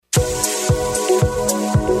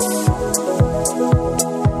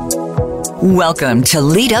Welcome to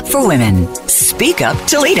Lead Up for Women. Speak Up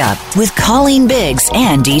to Lead Up with Colleen Biggs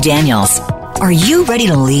and Dee Daniels. Are you ready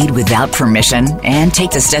to lead without permission and take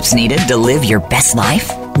the steps needed to live your best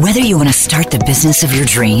life? Whether you want to start the business of your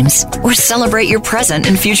dreams or celebrate your present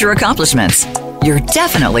and future accomplishments, you're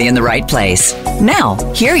definitely in the right place. Now,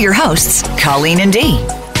 here are your hosts, Colleen and Dee.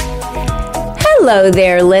 Hello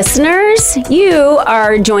there, listeners. You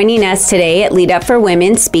are joining us today at Lead Up for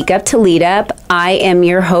Women, Speak Up to Lead Up. I am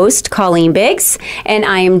your host, Colleen Biggs, and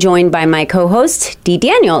I am joined by my co-host, Dee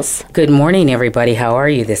Daniels. Good morning, everybody. How are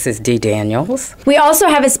you? This is Dee Daniels. We also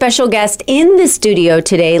have a special guest in the studio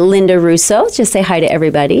today, Linda Rouseau. Just say hi to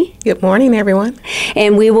everybody. Good morning, everyone.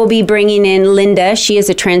 And we will be bringing in Linda. She is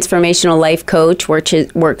a transformational life coach,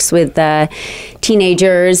 works with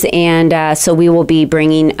teenagers, and so we will be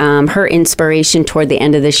bringing her inspiration toward the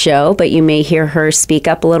end of the show, but you may hear her speak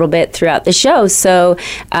up a little bit throughout the show. So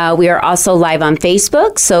we are also live on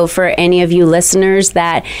Facebook, so for any of you listeners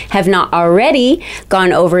that have not already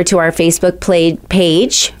gone over to our Facebook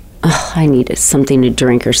page, I needed something to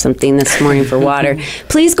drink or something this morning for water.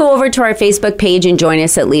 Please go over to our Facebook page and join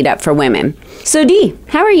us at Lead Up for Women. So Dee,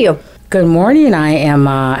 how are you? Good morning. I am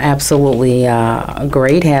absolutely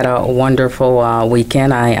great. Had a wonderful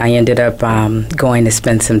weekend. I ended up going to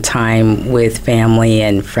spend some time with family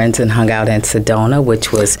and friends and hung out in Sedona,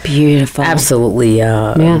 which was beautiful. Absolutely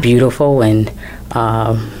beautiful, and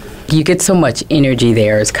you get so much energy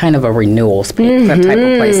there. It's kind of a renewal type of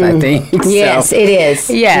place, I think. Yes, so, it is.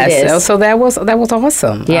 Yes, it is. So that was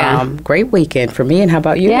awesome. Yeah, great weekend for me. And how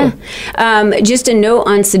about you? Yeah. Just a note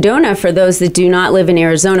on Sedona for those that do not live in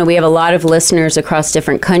Arizona. We have a lot of listeners across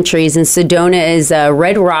different countries, and Sedona is a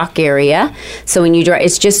Red Rock area. So when you drive,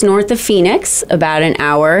 it's just north of Phoenix, about an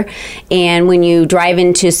hour. And when you drive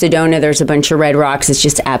into Sedona, there's a bunch of red rocks. It's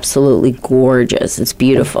just absolutely gorgeous. It's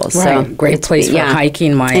beautiful. Right. So great place for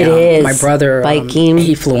hiking. My brother, biking.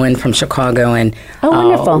 He flew in from Chicago and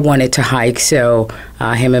wanted to hike. So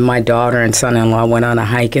him and my daughter and son-in-law went on a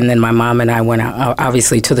hike, and then my mom and I went out,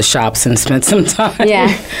 obviously, to the shops and spent some time.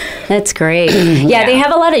 Yeah, that's great. Yeah, they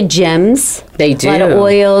have a lot of gems. They do. A lot of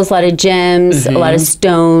oils, a lot of gems, a lot of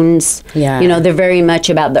stones. Yeah. You know, they're very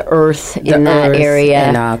much about the earth in that area.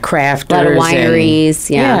 And crafters. A lot of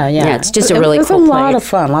wineries. Yeah, it's just a really cool place. It was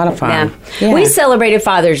a lot of fun. Yeah. We celebrated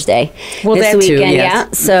Father's Day this that weekend. Too, yes. Yeah,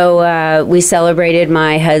 so we celebrated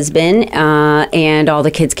my husband, and all the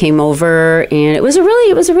kids came over, and it was a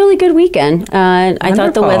really good weekend. I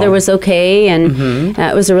thought the weather was okay, and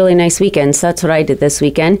it was a really nice weekend. So that's what I did this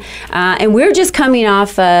weekend. And we're just coming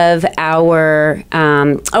off of our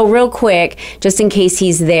real quick, just in case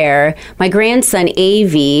he's there, my grandson,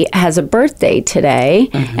 Avi, has a birthday today,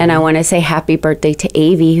 and I want to say happy birthday to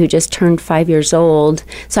Avi, who just turned 5 years old.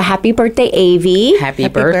 So happy birthday, Avi. Happy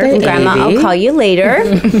birthday, Grandma. Avi. I'll call you later.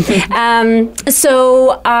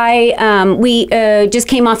 So we just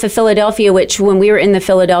came off of Philadelphia, which when we were in the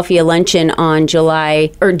Philadelphia Luncheon on June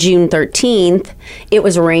 13th, it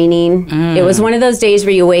was raining. It was one of those days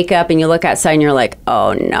where you wake up and you look outside and you're like,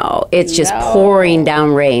 oh no, it's just pouring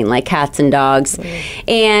down rain like cats and dogs.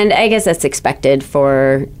 And I guess that's expected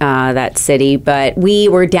for that city. But we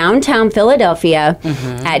were downtown Philadelphia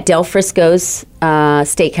at Del Frisco's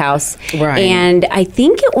steakhouse. Right. And I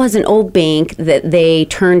think it was an old bank that they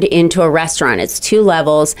turned into a restaurant. It's 2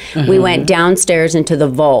 levels. We went downstairs into the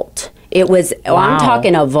vault. It was, I'm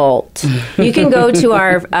talking a vault. You can go to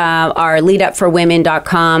our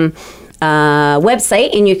leadupforwomen.com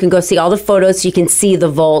website, and you can go see all the photos so you can see the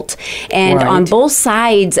vault. And on both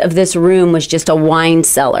sides of this room was just a wine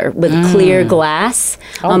cellar with clear glass.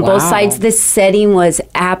 On both sides, this setting was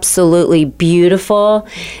absolutely beautiful.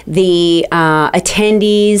 The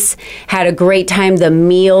attendees had a great time. The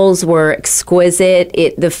meals were exquisite.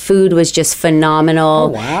 The food was just phenomenal.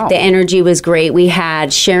 The energy was great. We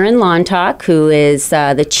had Sharon Lontock, who is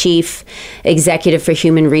the Chief Executive for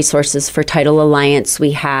Human Resources for Tidal Alliance.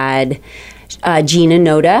 We had Gina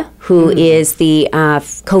Noda, who is the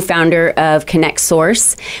co-founder of Connect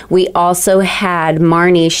Source. We also had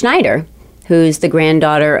Marnie Schneider, who's the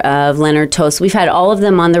granddaughter of Leonard Toast. We've had all of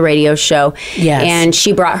them on the radio show. Yes. And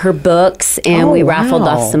she brought her books, and we raffled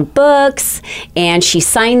off some books, and she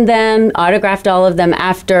signed them, autographed all of them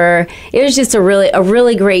after. It was just a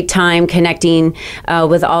really great time connecting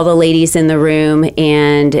with all the ladies in the room,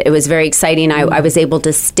 and it was very exciting. I was able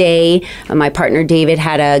to stay. My partner David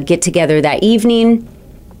had a get-together that evening.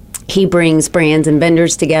 He brings brands and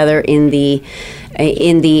vendors together in the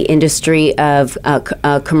industry of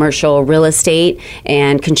commercial real estate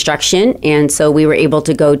and construction, and so we were able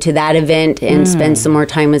to go to that event and spend some more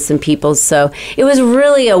time with some people. So it was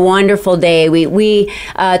really a wonderful day. We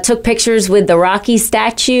took pictures with the Rocky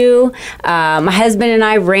statue. My husband and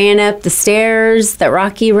I ran up the stairs that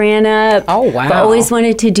Rocky ran up. Oh, wow. I always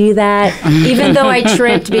wanted to do that, even though I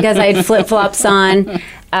tripped because I had flip-flops on.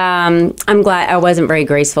 I'm glad I wasn't very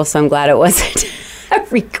graceful, so I'm glad it wasn't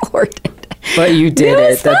recorded. But you did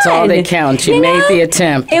it. That's all that counts. You made the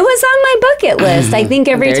attempt. It was on my bucket list. I think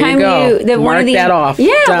every time mark that off.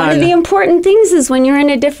 Yeah, done. One of the important things is when you're in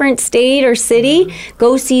a different state or city,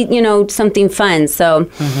 go see, something fun. So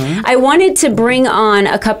I wanted to bring on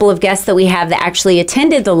a couple of guests that we have that actually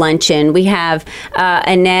attended the luncheon. We have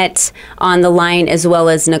Annette on the line as well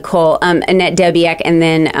as Nicole, Annette Debiac, and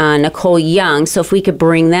then Nicole Young. So if we could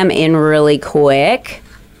bring them in really quick.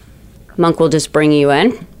 Monk will just bring you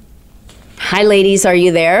in. Hi, ladies. Are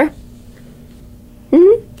you there?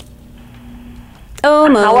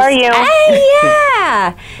 Almost. How are you? Hey,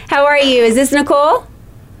 yeah. How are you? Is this Nicole?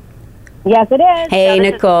 Yes, it is. Hey,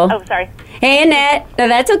 Nicole. Sorry. Hey, Annette. No,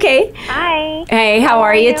 that's okay. Hi. Hey, how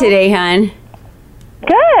are you today, hon?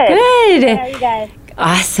 Good. Good. How are you guys?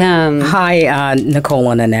 Awesome. Hi, Nicole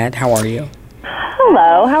and Annette. How are you?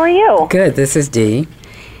 Hello. How are you? Good. This is Dee.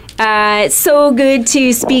 So good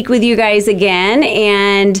to speak with you guys again.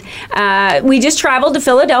 And we just traveled to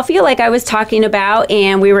Philadelphia, like I was talking about,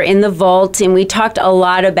 and we were in the vault, and we talked a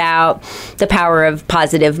lot about the power of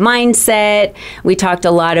positive mindset. We talked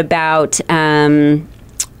a lot about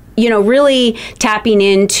really tapping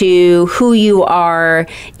into who you are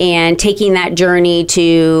and taking that journey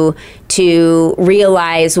to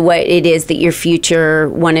realize what it is that your future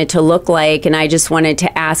wanted to look like. And I just wanted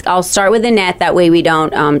to ask, I'll start with Annette, that way we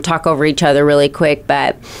don't talk over each other really quick.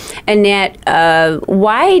 But Annette,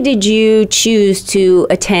 why did you choose to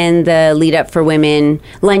attend the Lead Up for Women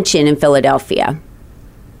luncheon in Philadelphia?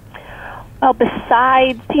 Well,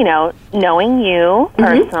 besides, knowing you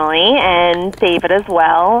personally and David as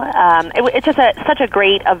well, it's just such a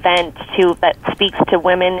great event that speaks to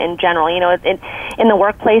women in general. In the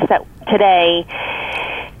workplace that today,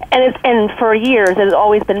 and for years, it has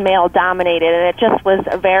always been male dominated, and it just was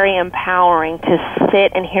very empowering to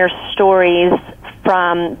sit and hear stories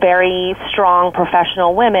from very strong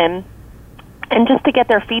professional women. And just to get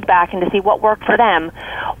their feedback and to see what worked for them,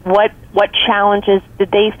 what challenges did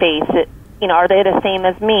they face? Are they the same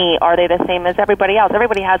as me? Are they the same as everybody else?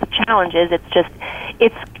 Everybody has challenges.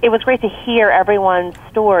 It was great to hear everyone's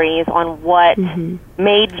stories on what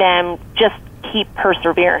made them just keep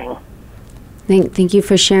persevering. Thank you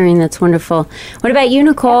for sharing. That's wonderful. What about you,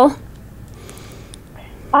 Nicole?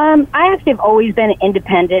 I actually have always been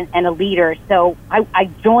independent and a leader, so I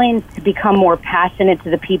joined to become more passionate to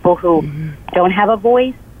the people who don't have a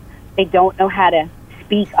voice. They don't know how to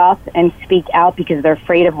speak up and speak out because they're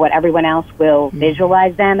afraid of what everyone else will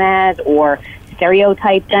visualize them as or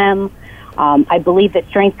stereotype them. I believe that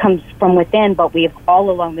strength comes from within, but we have all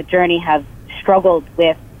along the journey have struggled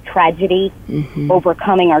with tragedy,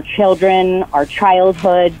 overcoming our children, our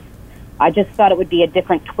childhood. I just thought it would be a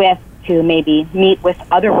different twist to maybe meet with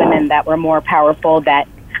other women that were more powerful, that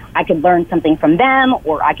I could learn something from them,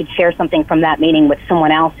 or I could share something from that meeting with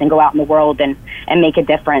someone else and go out in the world and make a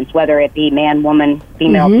difference, whether it be man, woman,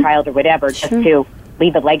 female, child, or whatever, just to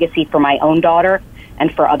leave a legacy for my own daughter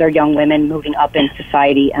and for other young women moving up in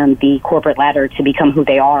society and the corporate ladder to become who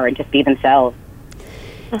they are and just be themselves.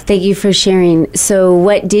 Thank you for sharing. So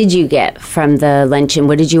what did you get from the luncheon?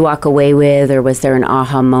 What did you walk away with, or was there an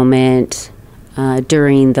aha moment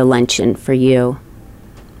during the luncheon for you?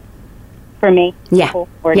 For me? Yeah.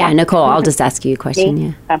 Nicole, I'll just ask you a question.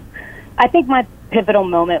 Me? Yeah. I think my pivotal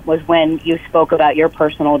moment was when you spoke about your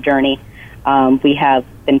personal journey. We have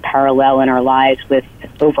been parallel in our lives with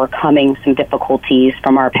overcoming some difficulties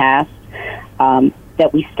from our past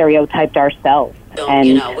that we stereotyped ourselves.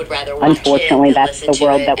 And unfortunately, that's the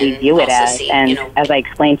world that we view it as. And as I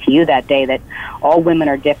explained to you that day, that all women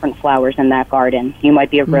are different flowers in that garden. You might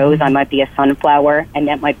be a rose, I might be a sunflower, and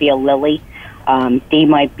that might be a lily. Dee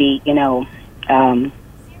might be,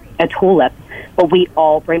 a tulip. But we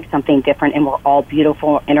all bring something different, and we're all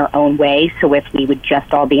beautiful in our own way. So if we would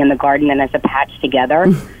just all be in the garden and as a patch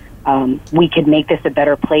together, we could make this a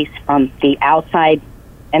better place from the outside,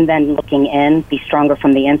 and then looking in, be stronger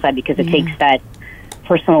from the inside, because it takes that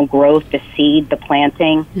personal growth, the seed, the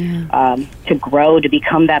planting, to grow, to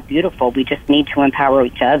become that beautiful. We just need to empower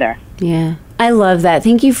each other. Yeah. I love that.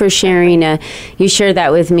 Thank you for sharing. You shared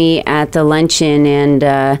that with me at the luncheon, and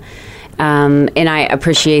And I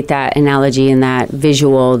appreciate that analogy and that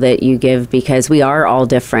visual that you give, because we are all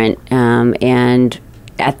different. And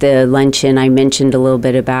at the luncheon, I mentioned a little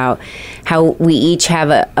bit about how we each have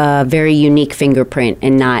a very unique fingerprint,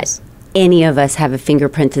 and not any of us have a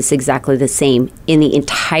fingerprint that's exactly the same in the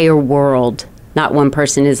entire world. Not one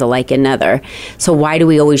person is alike another. So why do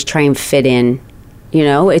we always try and fit in? You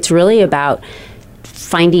know, it's really about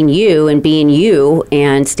finding you and being you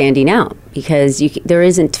and standing out, because there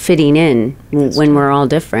isn't fitting in when we're all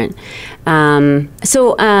different.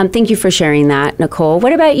 So thank you for sharing that, Nicole.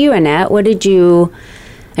 What about you, Annette?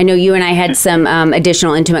 I know you and I had some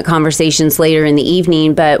additional intimate conversations later in the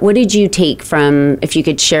evening, but what did you take from, if you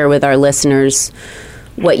could share with our listeners,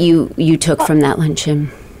 what you took from that luncheon?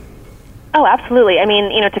 Oh, absolutely. I mean,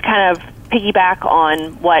 to kind of piggyback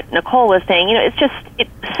on what Nicole was saying,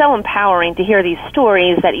 it's so empowering to hear these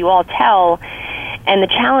stories that you all tell and the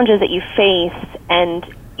challenges that you face. And,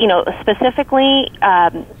 specifically,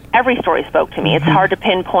 every story spoke to me. It's hard to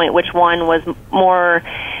pinpoint which one was more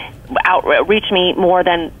outreach me more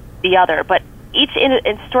than the other. But each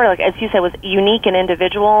story, like as you said, was unique and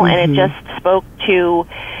individual, and it just spoke to,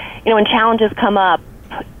 when challenges come up,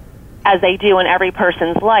 as they do in every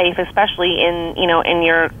person's life, especially in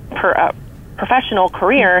your professional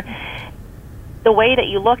career, the way that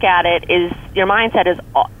you look at it is your mindset is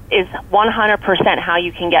 100% how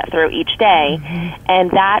you can get through each day, and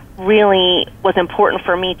that really was important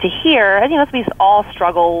for me to hear. As we all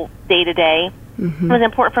struggle day to day, it was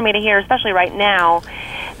important for me to hear, especially right now,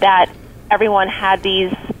 that everyone had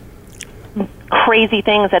these crazy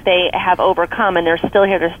things that they have overcome, and they're still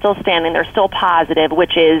here, they're still standing, they're still positive,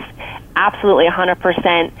 which is absolutely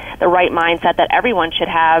 100% the right mindset that everyone should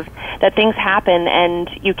have, that things happen and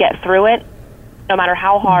you get through it. No matter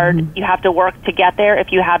how hard you have to work to get there,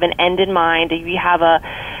 if you have an end in mind, if you have a,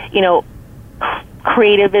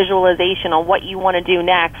 creative visualization on what you want to do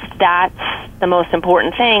next, that's the most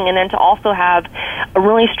important thing. And then to also have a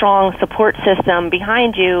really strong support system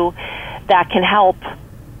behind you that can help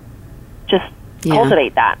just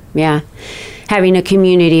cultivate that. Yeah. Having a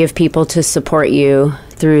community of people to support you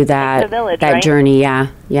through that village, journey. Yeah.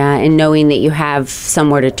 And knowing that you have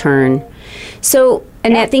somewhere to turn. So,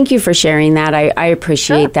 Annette, thank you for sharing that. I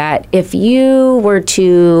appreciate that. If you were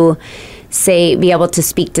to be able to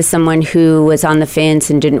speak to someone who was on the fence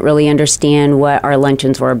and didn't really understand what our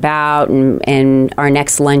luncheons were about, and our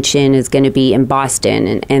next luncheon is going to be in Boston,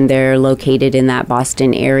 and they're located in that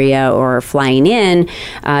Boston area or flying in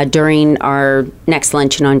during our next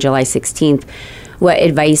luncheon on July 16th, what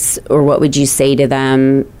advice or what would you say to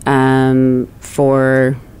them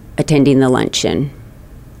for attending the luncheon?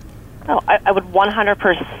 Oh, I would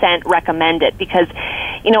 100% recommend it, because,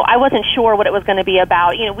 I wasn't sure what it was going to be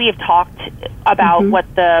about. We have talked about what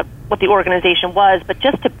the organization was, but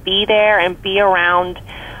just to be there and be around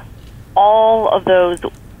all of those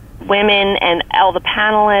women and all the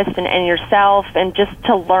panelists and yourself, and just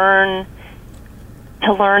to learn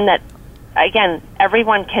that, again,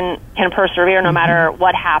 everyone can persevere no matter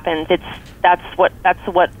what happens. That's what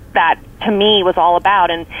that to me was all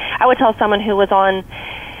about. And I would tell someone who was on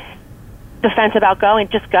the fence about going,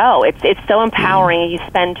 just go. It's so empowering. You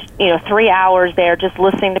spend 3 hours there just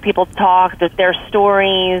listening to people talk, their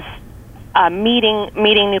stories, meeting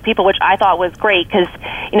new people, which I thought was great, because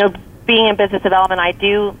being in business development, I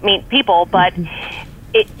do meet people, but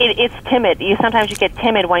it's timid. Sometimes you get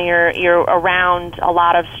timid when you're around a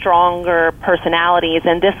lot of stronger personalities,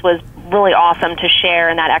 and this was really awesome to share,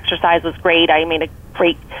 and that exercise was great. I made a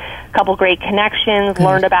couple great connections,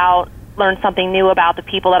 learned something new about the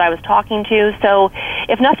people that I was talking to. So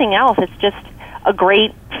if nothing else, it's just a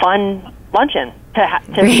great, fun luncheon to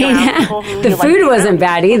be around people who the food wasn't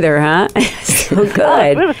bad either, huh? So good. Oh,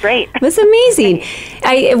 the food was great. It was amazing.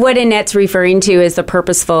 What Annette's referring to is the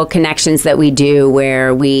purposeful connections that we do,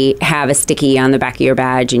 where we have a sticky on the back of your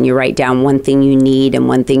badge and you write down one thing you need and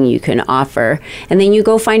one thing you can offer. And then you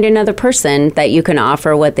go find another person that you can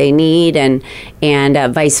offer what they need, and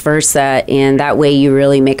vice versa. And that way you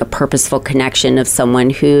really make a purposeful connection of someone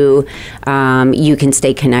who you can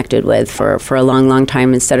stay connected with for a long, long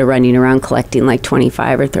time, instead of running around collecting like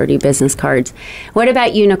 25 or 30 business cards. What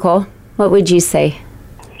about you, Nicole? What would you say?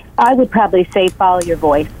 I would probably say follow your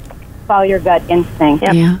voice. Follow your gut instinct.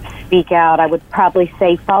 Yep. Yeah. Speak out. I would probably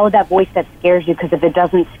say follow that voice that scares you, because if it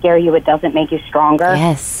doesn't scare you, it doesn't make you stronger.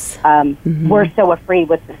 Yes. We're so afraid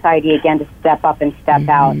with society, again, to step up and step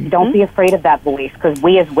out. Don't be afraid of that voice, because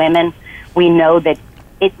we as women, we know that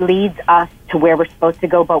it leads us to where we're supposed to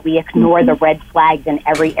go, but we ignore the red flags in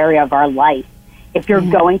every area of our life. If you're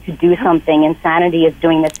going to do something, insanity is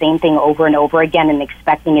doing the same thing over and over again and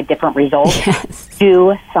expecting a different result. Yes.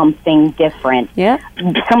 Do something different. Yeah.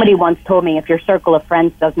 Somebody once told me, if your circle of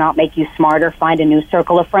friends does not make you smarter, find a new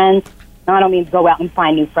circle of friends. Now, I don't mean go out and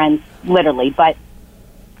find new friends, literally, but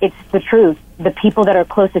it's the truth. The people that are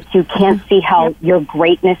closest to you can't see how your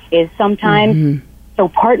greatness is sometimes. So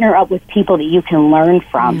partner up with people that you can learn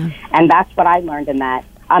from. And that's what I learned in that.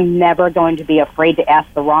 I'm never going to be afraid to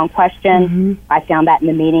ask the wrong question. I found that in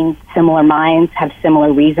the meeting, similar minds have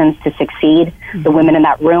similar reasons to succeed. The women in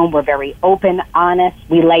that room were very open, honest.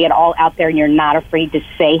 We lay it all out there, and you're not afraid to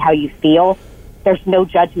say how you feel. There's no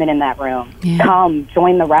judgment in that room. Come,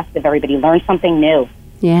 join the rest of everybody. Learn something new.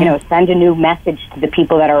 You know, send a new message to the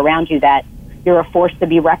people that are around you that you're a force to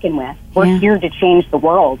be reckoned with. We're here to change the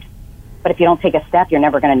world. But if you don't take a step, you're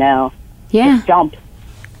never going to know. Just jump.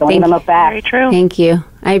 Don't even look back. Very true. Thank you.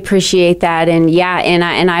 I appreciate that.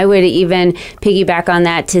 And I would even piggyback on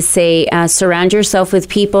that to say, surround yourself with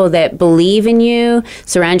people that believe in you.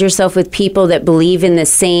 Surround yourself with people that believe in the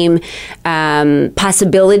same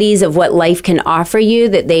possibilities of what life can offer you,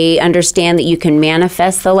 that they understand that you can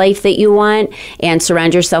manifest the life that you want. And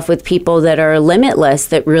surround yourself with people that are limitless,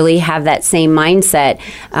 that really have that same mindset.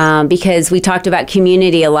 Because we talked about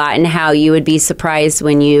community a lot and how you would be surprised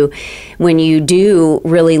when you do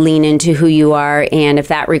really lean into who you are. And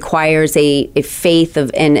if that requires a faith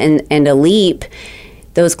of and a leap,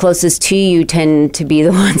 those closest to you tend to be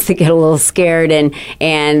the ones that get a little scared,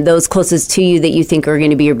 and those closest to you that you think are going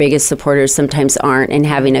to be your biggest supporters sometimes aren't, and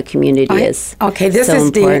having a community is this so is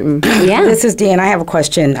important. This is Dee, and I have a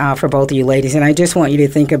question for both of you ladies, and I just want you to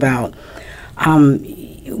think about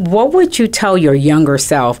what would you tell your younger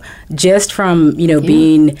self just from,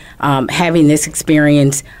 being, having this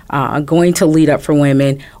experience, going to Lead Up for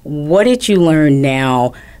Women? What did you learn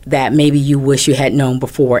now that maybe you wish you had known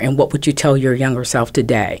before, and what would you tell your younger self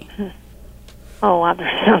today? Oh, wow,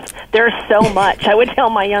 there's so much I would tell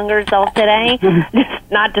my younger self today.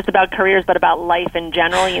 Not just about careers, but about life in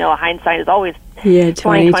general. Hindsight is always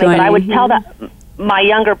 20/20. But I would tell that my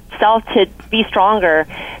younger self to be stronger,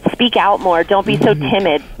 speak out more, don't be so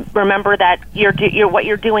timid. Remember that you're what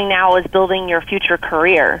you're doing now is building your future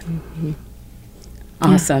career.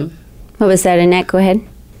 Awesome. What was that, Annette? Go ahead.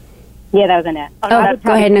 Yeah, that was Annette.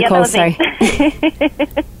 Go ahead, Nicole. Sorry.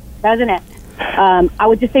 That was Annette. I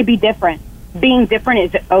would just say be different. Being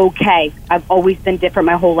different is okay. I've always been different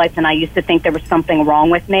my whole life, and I used to think there was something wrong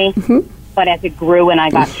with me. But as it grew and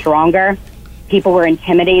I got stronger, people were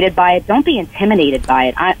intimidated by it. Don't be intimidated by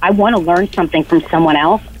it. I want to learn something from someone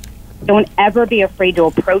else. Don't ever be afraid to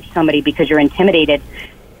approach somebody because you're intimidated,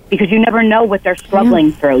 because you never know what they're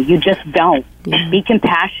struggling through. You just don't. Be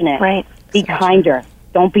compassionate. Right. Be kinder.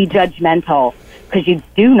 Don't be judgmental, because you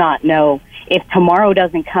do not know if tomorrow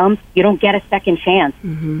doesn't come, you don't get a second chance.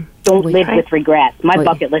 Don't live with regrets. My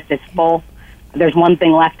bucket list is full. There's one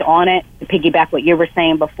thing left on it. To piggyback what you were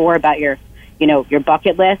saying before about your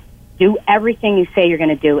bucket list, do everything you say you're going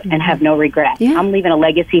to do and have no regrets. I'm leaving a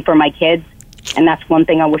legacy for my kids, and that's one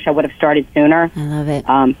thing I wish I would have started sooner. I love it.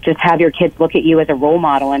 Just have your kids look at you as a role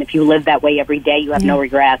model, and if you live that way every day, you have no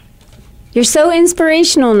regrets. You're so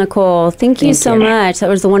inspirational, Nicole. Thank you so much. That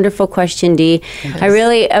was a wonderful question, Dee. I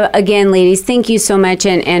really, again, ladies, thank you so much.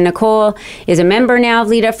 And Nicole is a member now of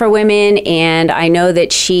Lead Up for Women, and I know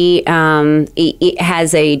that she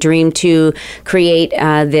has a dream to create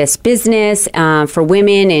this business for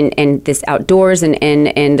women and this outdoors,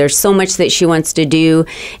 and there's so much that she wants to do,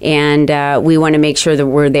 and we want to make sure that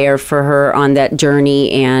we're there for her on that journey,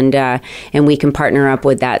 and we can partner up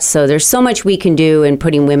with that. So there's so much we can do in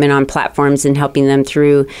putting women on platforms and helping them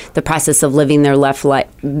through the process of living their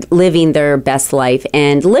best life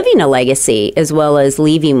and living a legacy as well as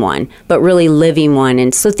leaving one, but really living one.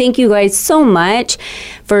 And so thank you guys so much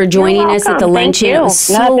for joining us at the luncheon. It was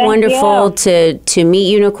so wonderful to meet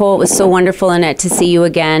you, Nicole. It was so wonderful, Annette, to see you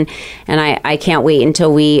again. And I can't wait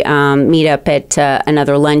until we meet up at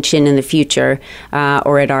another luncheon in the future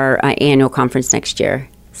or at our annual conference next year.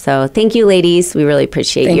 So thank you, ladies. We really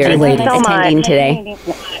appreciate your attending today.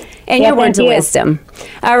 And your words of wisdom.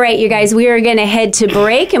 All right, you guys, we are going to head to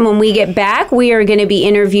break. And when we get back, we are going to be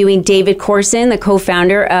interviewing David Corson, the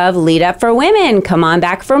co-founder of Lead Up for Women. Come on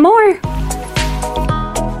back for more.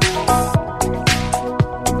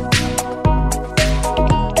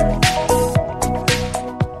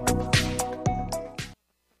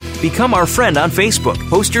 Become our friend on Facebook.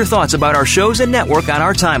 Post your thoughts about our shows and network on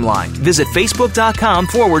our timeline. Visit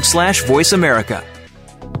facebook.com/Voice America.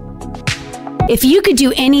 If you could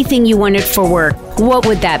do anything you wanted for work, what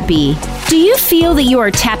would that be? Do you feel that you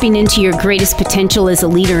are tapping into your greatest potential as a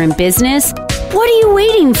leader in business? What are you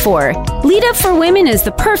waiting for? Lead Up for Women is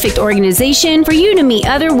the perfect organization for you to meet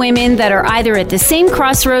other women that are either at the same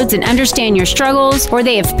crossroads and understand your struggles, or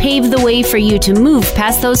they have paved the way for you to move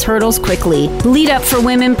past those hurdles quickly. Lead Up for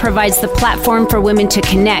Women provides the platform for women to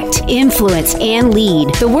connect, influence, and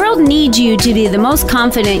lead. The world needs you to be the most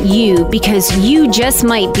confident you, because you just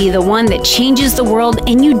might be the one that changes the world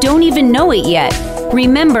and you don't even know it yet.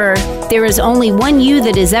 Remember, there is only one you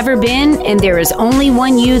that has ever been, and there is only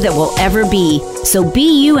one you that will ever be. So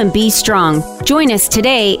be you and be strong. Join us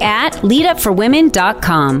today at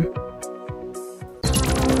leadupforwomen.com.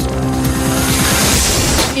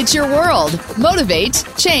 It's your world. Motivate,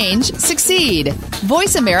 change, succeed.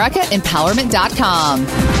 VoiceAmericaEmpowerment.com.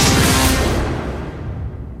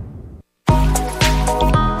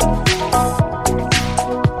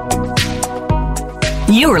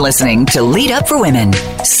 You are listening to Lead Up for Women.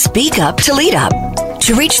 Speak up to lead up.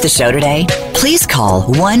 To reach the show today, please call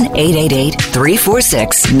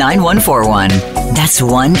 1-888-346-9141. That's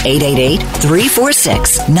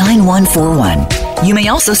 1-888-346-9141. You may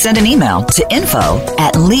also send an email to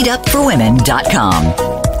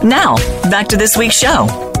info@leadupforwomen.com. Now, back to this week's show.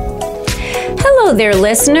 Hello there,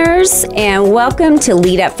 listeners, and welcome to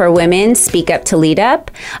Lead Up for Women, Speak Up to Lead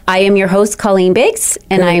Up. I am your host, Colleen Biggs,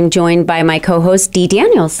 and I am joined by my co-host, Dee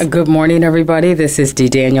Daniels. Good morning, everybody. This is Dee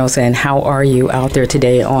Daniels, and how are you out there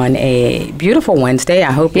today on a beautiful Wednesday?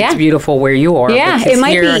 I hope it's beautiful where you are. Yeah, it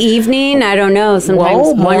might be evening. I don't know.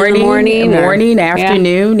 Sometimes morning,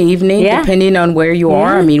 afternoon, evening, depending on where you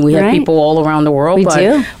are. I mean, we have people all around the world,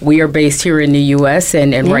 but we are based here in the U.S.,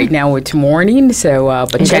 and right now it's morning. So,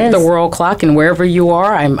 but check the world clock, and wherever you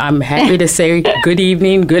are, I'm happy to say good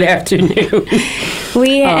evening, good afternoon,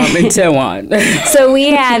 and so on. So we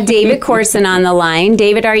have David Corson on the line.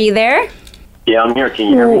 David, are you there? Yeah, I'm here. Can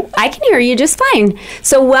you hear me? I can hear you just fine.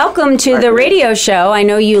 So welcome to the radio show. I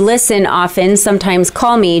know you listen often, sometimes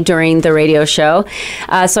call me during the radio show.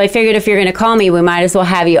 So I figured if you're going to call me, we might as well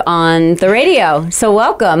have you on the radio. So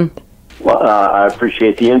welcome. Well, I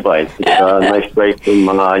appreciate the invite. It's a nice break from,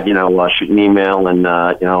 shooting email and,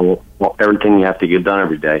 everything you have to get done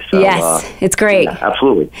every day. So, yes, it's great. Yeah,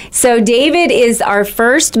 absolutely. So David is our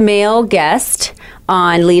first male guest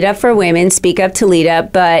on Lead Up for Women, Speak Up to Lead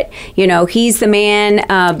Up, but, he's the man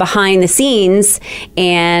behind the scenes,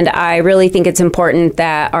 and I really think it's important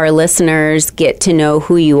that our listeners get to know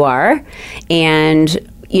who you are and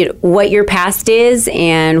what your past is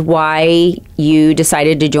and why you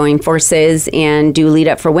decided to join forces and do Lead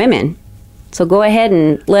Up for Women. So go ahead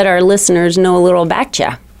and let our listeners know a little about you.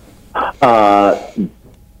 I'm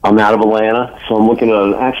out of Atlanta, so I'm looking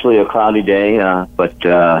at actually a cloudy day, but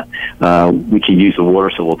we could use the water,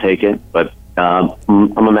 so we'll take it. But I'm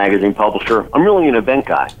a magazine publisher. I'm really an event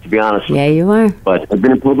guy, to be honest. Yeah, you are. But I've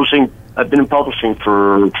been in publishing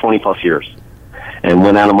for 20 plus years, and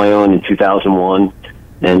went out on my own in 2001.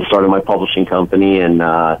 And started my publishing company and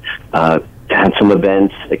had some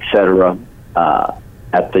events, etc. And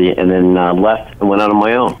then left and went out on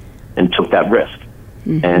my own and took that risk.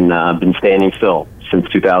 Mm-hmm. And been standing still since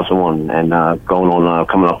 2001 and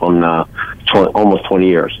coming up on almost 20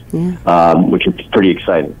 years, which is pretty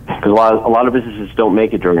exciting. Because a lot of businesses don't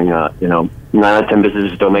make it during 9 out of 10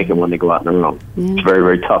 businesses don't make it when they go out on their own. It's very,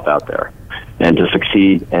 very tough out there, and to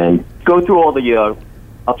succeed and go through all the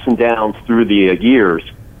ups and downs through the years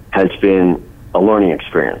has been a learning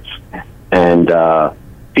experience, and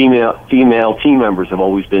female team members have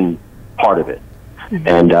always been part of it. Mm-hmm.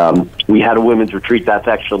 And we had a women's retreat. That's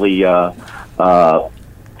actually kind of,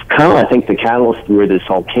 I think, the catalyst where this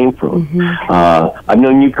all came from. Mm-hmm. I've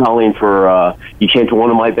known you, Colleen, for you came to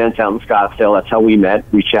one of my events out in Scottsdale. That's how we met.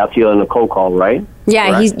 Reached out to you on a cold call, right?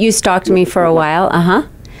 Yeah, you stalked me for a while.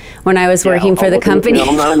 When I was working for the company.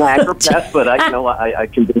 I'm not an acrobat, but I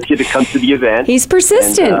convinced you to come to the event. He's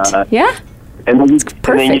persistent. And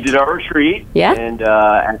then you did our retreat. Yeah. And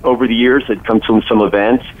over the years, I'd come to some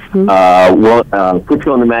events. Mm-hmm. Put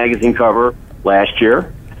you on the magazine cover last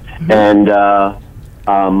year. Mm-hmm.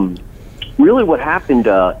 And really what happened,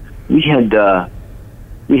 we had done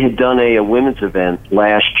a women's event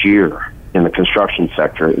last year in the construction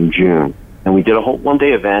sector in June. And we did a whole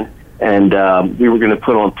one-day event. And we were going to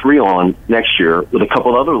put on 3 on next year with a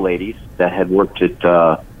couple other ladies that had worked at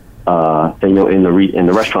in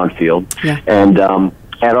the restaurant field. Yeah. And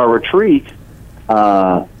at our retreat,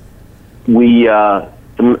 some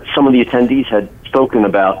of the attendees had spoken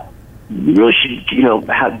about really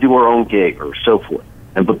how to do our own gig or so forth,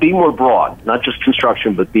 but be more broad, not just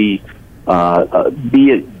construction, but people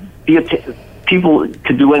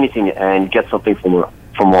could do anything and get something from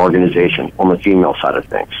from our organization on the female side of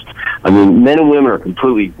things. I mean, men and women are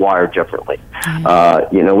completely wired differently.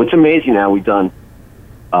 It's amazing now. We've done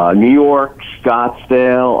New York,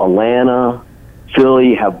 Scottsdale, Atlanta,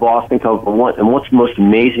 Philly, have Boston come. And what's the most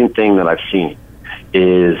amazing thing that I've seen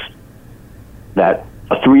is that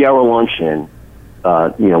a 3-hour luncheon,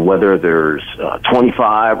 whether there's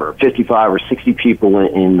 25 or 55 or 60 people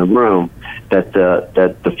in the room, that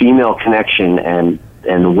the female connection and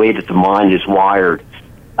the way that the mind is wired,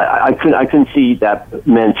 I couldn't see that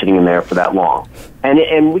men sitting in there for that long,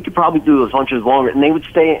 and we could probably do those lunches longer, and they would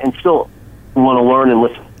stay and still want to learn and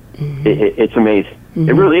listen. It's amazing.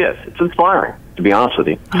 It really is. It's inspiring, to be honest with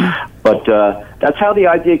you. But that's how the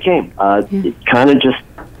idea came. Kind of just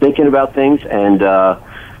thinking about things, and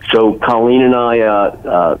so Colleen and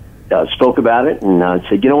I spoke about it and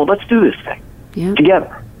said, let's do this thing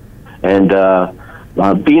together. And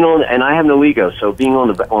being on, and I have no ego, so being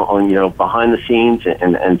on behind the scenes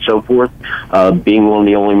and so forth, being one of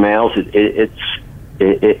the only males,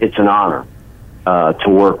 it's an honor to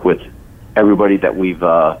work with everybody that we've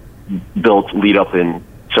built Lead Up in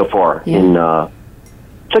so far in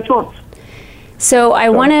 6 months. So I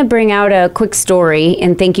want to bring out a quick story,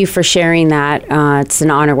 and thank you for sharing that. It's an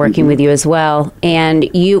honor working with you as well. And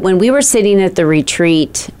when we were sitting at the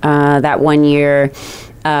retreat that one year,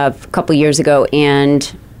 a couple years ago,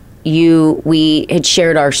 and we had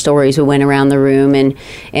shared our stories. We went around the room,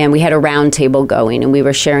 and we had a round table going, and we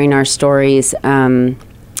were sharing our stories. And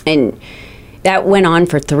that went on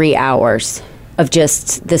for 3 hours of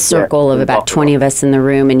just this circle of about 20 of us in the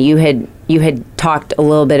room. And you had talked a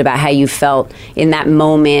little bit about how you felt in that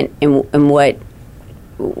moment and what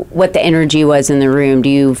the energy was in the room. Do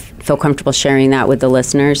you feel comfortable sharing that with the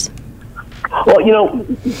listeners? Well,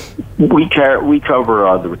 we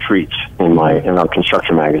cover the retreats in our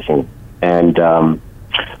construction magazine, and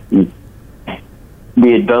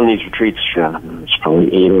we had done these retreats. It's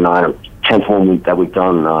probably 8 or 9 or 10th one that we've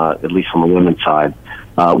done, at least on the women's side.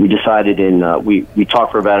 We decided we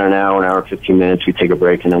talk for about an hour and 15 minutes. We take a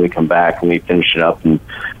break, and then we come back and we finish it up, and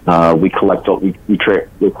we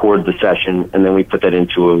record the session, and then we put that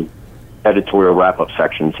into a editorial wrap-up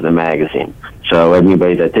section to the magazine. So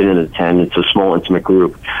everybody that didn't attend, it's a small, intimate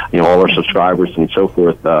group. All our subscribers and so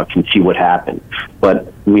forth can see what happened.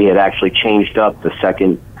 But we had actually changed up the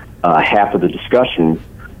second half of the discussion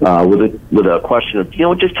with a question of,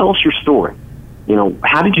 just tell us your story.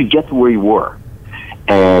 How did you get to where you were?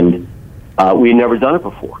 And we had never done it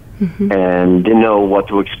before, and didn't know what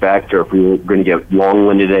to expect, or if we were going to get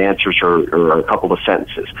long-winded answers or a couple of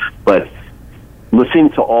sentences. But listening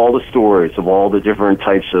to all the stories of all the different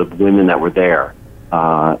types of women that were there,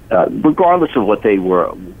 regardless of what they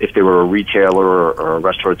were, if they were a retailer or a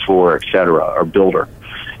restaurateur, et cetera, or builder,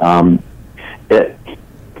 all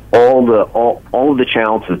of the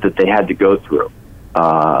challenges that they had to go through,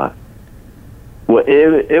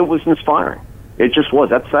 it was inspiring. It just was.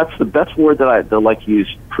 That's the best word that I like to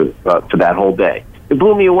use for that whole day. It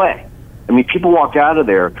blew me away. I mean, people walked out of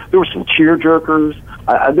there. There were some tear jerkers.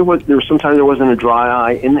 There was sometimes there wasn't a dry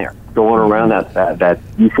eye in there going around that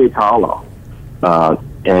you say hollow. So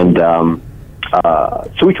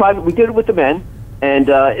we did it with the men, and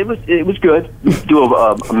it was good. We do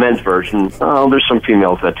a men's version. There's some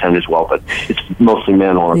females that attend as well, but it's mostly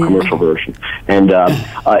men on a commercial version, and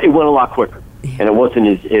it went a lot quicker. And it wasn't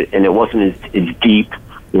as deep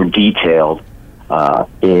or detailed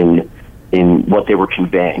in what they were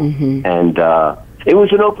conveying, and it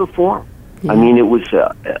was an open forum. I mean, it was.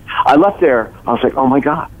 I left there. I was like, oh my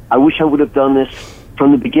God! I wish I would have done this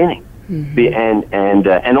from the beginning.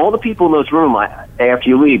 And all the people in those rooms, after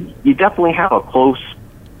you leave, you definitely have a close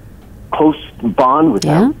bond with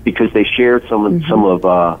them, because they shared some of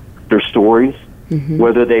their stories,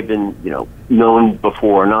 whether they've been known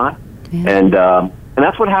before or not. And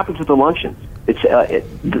that's what happens with the luncheons. It's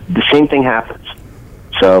the same thing happens.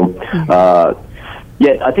 So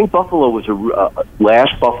I think Buffalo was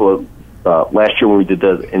last year when we did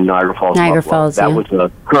in Niagara Falls. That was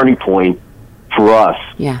a turning point for us.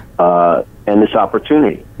 And this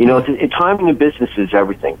opportunity. It's timing in business is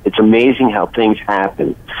everything. It's amazing how things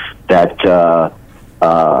happen. That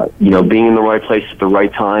being in the right place at the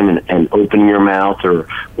right time and opening your mouth or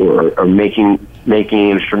making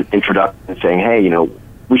an introduction and saying, hey,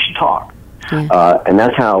 we should talk. And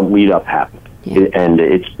that's how Lead Up happened. And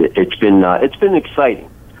it's been exciting.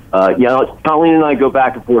 Colleen and I go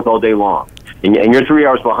back and forth all day long. And you're 3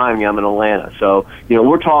 hours behind me. I'm in Atlanta. So,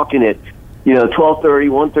 we're talking at 12:30,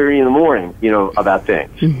 1:30 in the morning, about things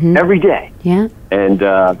every day. And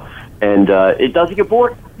it doesn't get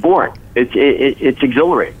boring. It's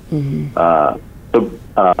exhilarating.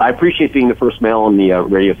 I appreciate being the first male on the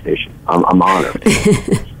radio station. I'm honored.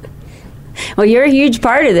 Well, you're a huge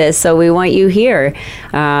part of this, so we want you here.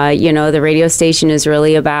 The radio station is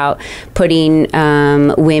really about putting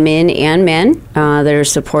women and men that are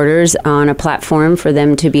supporters on a platform for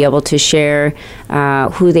them to be able to share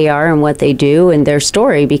who they are and what they do and their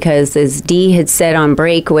story. Because as Dee had said on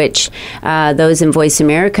break, which those in Voice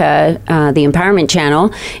America, the Empowerment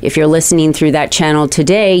Channel, if you're listening through that channel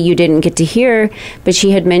today, you didn't get to hear, but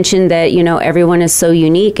she had mentioned that, everyone is so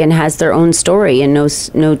unique and has their own story, and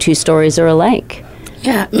no two stories are alike.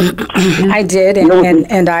 Yeah, I did,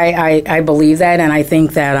 and I believe that, and I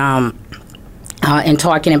think that in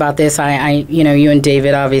talking about this, you and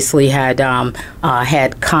David obviously had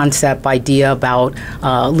concept idea about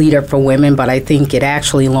Lead Up for Women, but I think it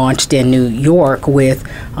actually launched in New York with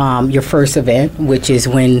your first event, which is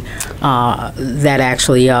when that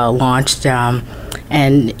actually launched. And,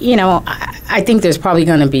 I think there's probably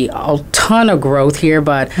going to be a ton of growth here,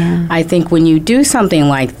 but I think when you do something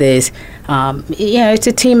like this, it's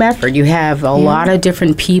a team effort. You have a lot of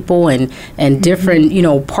different people and different,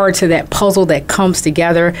 parts of that puzzle that comes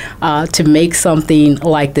together to make something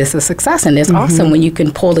like this a success. And it's awesome when you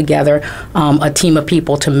can pull together a team of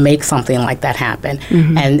people to make something like that happen.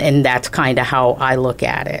 And that's kind of how I look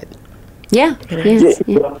at it. Yeah. Go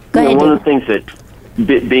ahead. One of the things that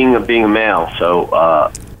being a male,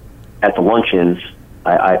 so at the luncheons,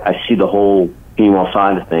 I see the whole female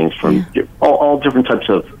side of things from all different types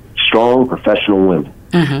of strong professional women,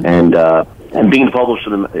 and being the publisher,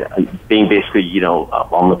 being basically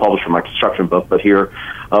I'm the publisher of my construction book, but here,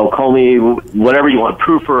 call me whatever you want,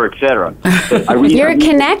 proofer, etc. You're a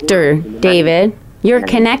connector, David. You're a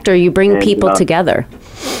connector. You bring people together.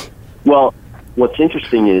 Well, what's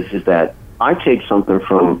interesting is that I take something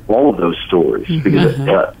from all of those stories because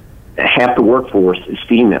half the workforce is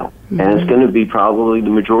female, and it's going to be probably the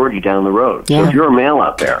majority down the road. So if you're a male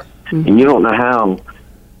out there and you don't know how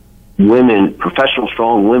women, professional,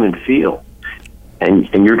 strong women feel, and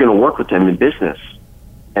you're going to work with them in business,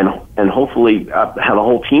 and hopefully have a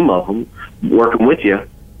whole team of them working with you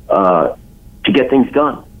to get things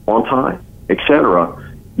done on time, etc.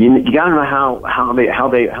 You got to know how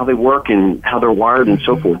they work and how they're wired and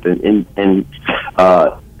so forth, and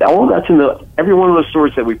all of that's in every one of those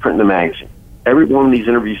stories that we print in the magazine, every one of these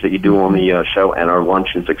interviews that you do on the show and our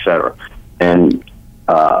luncheons, etc. And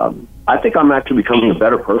I think I'm actually becoming a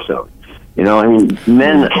better person. Men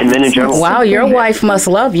in general. Wow, your wife must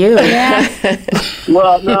love you. Yeah.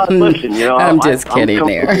 Well, no, listen, I'm just kidding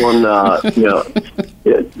there.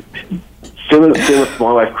 Been with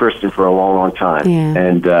my wife Kristen for a long time,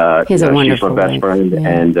 and she's my best friend,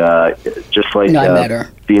 and just like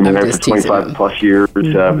being married for 25 plus years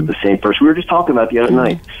with the same person. We were just talking about the other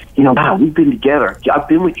night. Wow, we've been together. I've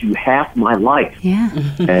been with you half my life. Yeah.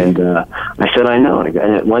 And I said, I know, and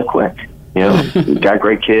it went quick. We got a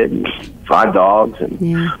great kid, and 5 dogs, and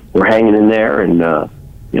we're hanging in there, and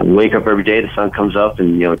wake up every day. The sun comes up,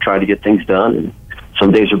 and try to get things done. And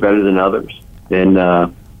some days are better than others, and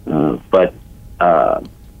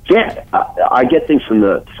I get things from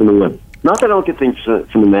the women. Not that I don't get things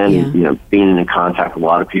from the men. Being in contact with a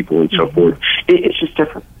lot of people and so forth. It's just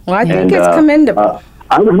different. Well, I think it's commendable.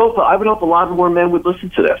 I would hope a lot more men would listen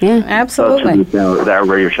to this. Yeah, absolutely. That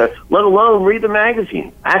radio show, let alone read the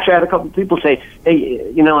magazine. Actually, I had a couple of people say,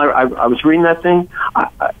 "Hey, I was reading that thing.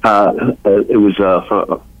 It was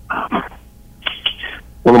from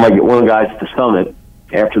one of the guys at the summit.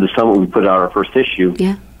 After the summit, we put out our first issue.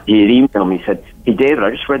 Yeah." He had emailed me. He said, "Hey, David, I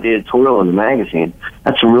just read the editorial in the magazine.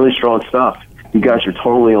 That's some really strong stuff. You guys are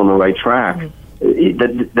totally on the right track.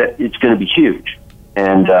 That it's going to be huge."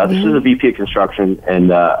 And this is a VP of construction, and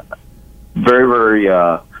very, very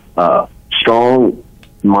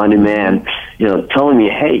strong-minded man, telling me,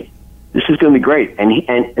 "Hey, this is going to be great." And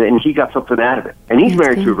he got something out of it. And he's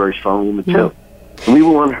married to a very strong woman too. And we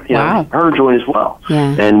want her to join as well.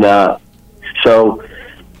 Yeah. And so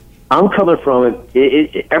I'm coming from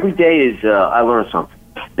it. Every day is I learn something,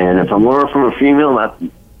 and if I'm learning from a female,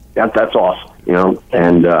 that's awesome,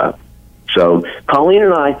 And so Colleen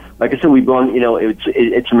and I, like I said, we've gone.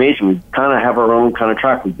 It's amazing. We kind of have our own kind of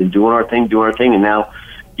track. We've been doing our thing, and now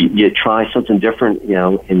you try something different,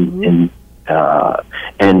 and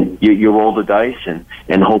you roll the dice,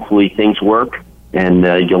 and hopefully things work, and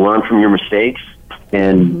you learn from your mistakes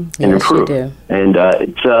and improve. You do. And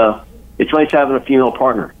it's nice having a female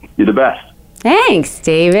partner. You're the best. Thanks,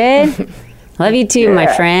 David. Love you too, my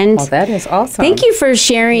friend. Well, that is awesome. Thank you for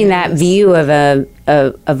sharing that view of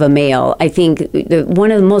a male. I think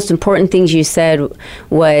one of the most important things you said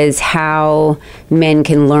was how men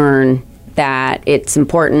can learn that it's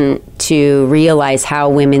important to realize how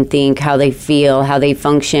women think, how they feel, how they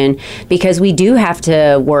function, because we do have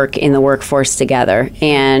to work in the workforce together.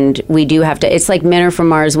 And we do have to, it's like men are from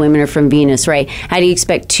Mars, women are from Venus, right? How do you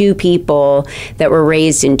expect two people that were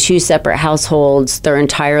raised in two separate households their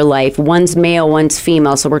entire life, one's male, one's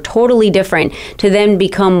female, so we're totally different, to then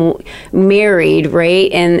become married,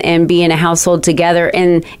 right? And be in a household together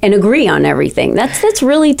and agree on everything. That's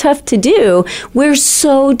really tough to do. We're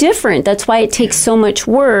so different. That's why it takes so much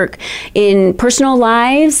work in personal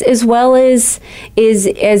lives as well as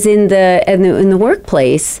in the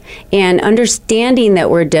workplace, and understanding that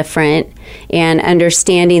we're different and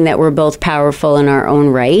understanding that we're both powerful in our own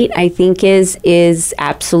right, I think is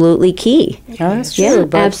absolutely key. Oh, that's true. Yeah,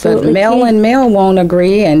 but absolutely male key. and male won't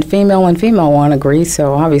agree, and female won't agree.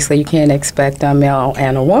 So obviously, you can't expect a male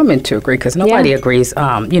and a woman to agree, because nobody agrees,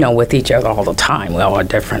 with each other all the time. We all are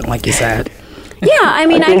different, like you said. Yeah, I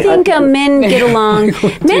mean, I think men get along.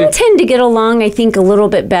 Men tend to get along, I think, a little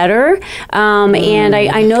bit better. And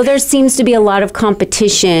I know there seems to be a lot of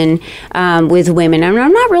competition with women. I'm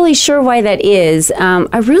not really sure why that is.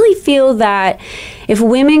 I really feel that if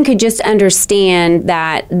women could just understand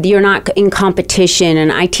that you're not in competition,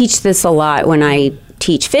 and I teach this a lot when I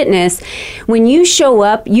teach fitness, when you show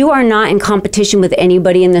up, you are not in competition with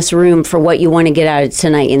anybody in this room for what you want to get out of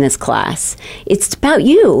tonight in this class. It's about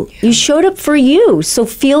you. You showed up for you. So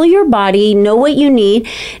feel your body, know what you need.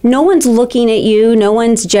 No one's looking at you. No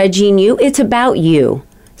one's judging you. It's about you.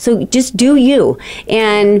 So just do you.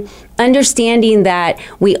 And understanding that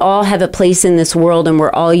we all have a place in this world and we're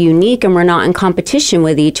all unique and we're not in competition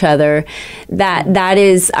with each other, that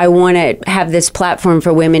is, I want to have this platform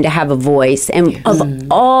for women to have a voice, and of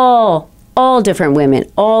all different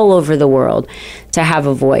women all over the world to have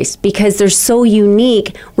a voice, because they're so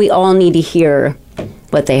unique. We all need to hear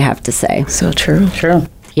what they have to say. So true. True.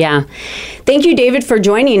 Yeah. Thank you, David, for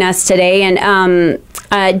joining us today. And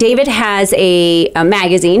David has a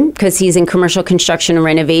magazine, because he's in commercial construction and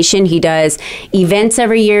renovation. He does events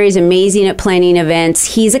every year. He's amazing at planning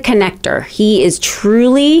events. He's a connector. He is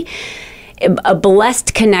truly a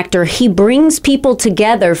blessed connector. He brings people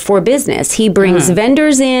together for business. He brings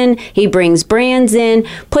vendors in, he brings brands in,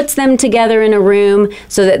 puts them together in a room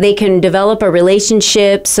so that they can develop a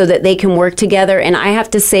relationship, so that they can work together. And I have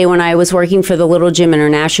to say, when I was working for the Little Gym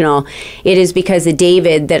International, it is because of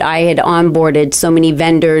David that I had onboarded so many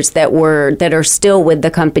vendors that are still with the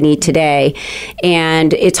company today.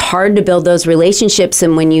 And it's hard to build those relationships.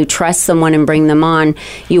 And when you trust someone and bring them on,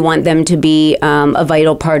 you want them to be a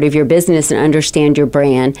vital part of your business and understand your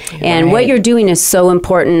brand. And what you're doing is so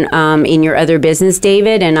important in your other business,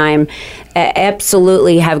 David, and I'm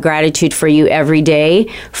absolutely have gratitude for you every day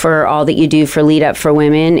for all that you do for Lead Up for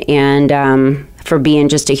Women, and for being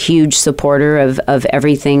just a huge supporter of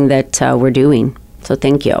everything that we're doing. So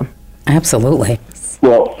thank you. Absolutely.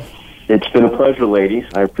 Well, it's been a pleasure, ladies.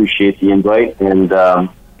 I appreciate the invite, and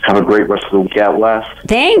have a great rest of the week out west.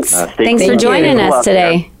 Thanks. Thanks for joining us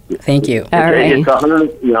today. Thank you. All right. It's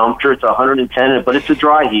 100. I'm sure it's 110, but it's a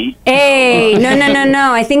dry heat. Hey,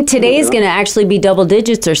 no. I think today's going to actually be double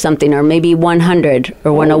digits or something, or maybe 100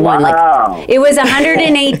 or 101. Wow. Like, it was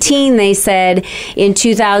 118, they said, in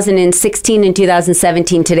 2016 and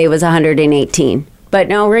 2017. Today was 118. But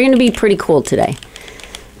no, we're going to be pretty cool today.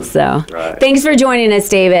 So Thanks for joining us,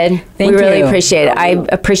 David. We really appreciate it. I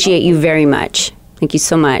appreciate you very much. Thank you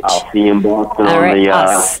so much. I'll see you in Boston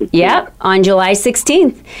on July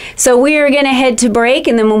 16th. So we are going to head to break,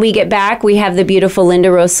 and then when we get back, we have the beautiful Linda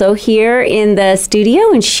Rouseau here in the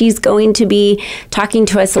studio, and she's going to be talking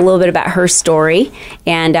to us a little bit about her story,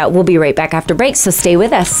 and we'll be right back after break, so stay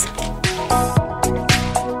with us.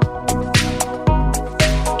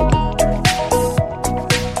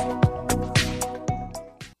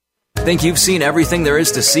 Think you've seen everything there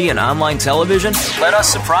is to see in online television? Let us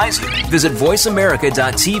surprise you. Visit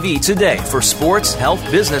voiceamerica.tv today for sports, health,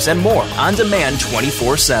 business, and more on demand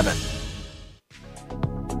 24/7.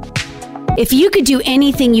 If you could do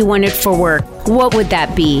anything you wanted for work, what would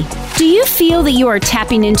that be? Do you feel that you are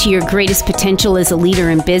tapping into your greatest potential as a leader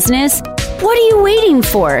in business? What are you waiting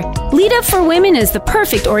for? Lead Up for Women is the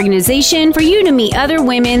perfect organization for you to meet other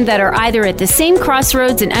women that are either at the same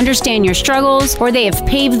crossroads and understand your struggles, or they have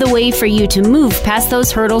paved the way for you to move past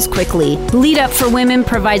those hurdles quickly. Lead Up for Women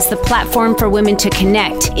provides the platform for women to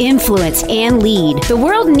connect, influence, and lead. The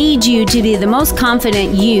world needs you to be the most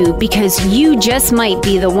confident you, because you just might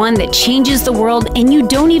be the one that changes the world and you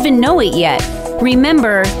don't even know it yet.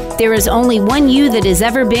 Remember, there is only one you that has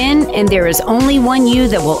ever been, and there is only one you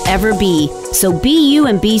that will ever be. So be you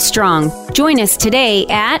and be strong. Join us today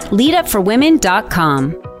at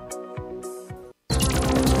leadupforwomen.com.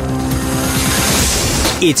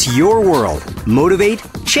 It's your world. Motivate,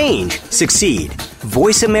 change, succeed.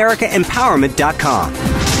 VoiceAmericaEmpowerment.com.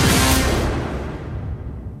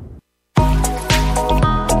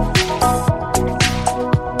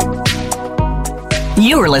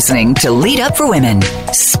 You are listening to Lead Up for Women.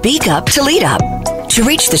 Speak up to lead up. To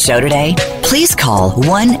reach the show today, please call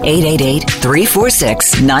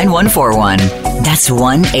 1-888-346-9141. That's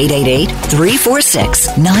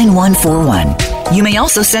 1-888-346-9141. You may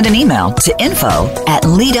also send an email to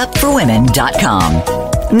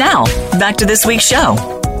info@leadupforwomen.com. Now, back to this week's show.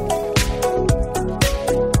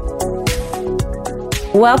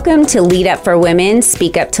 Welcome to Lead Up for Women,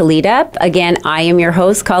 Speak Up to Lead Up. Again, I am your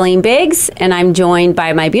host, Colleen Biggs, and I'm joined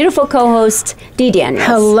by my beautiful co-host, Dee Daniels.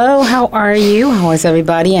 Hello, how are you? How is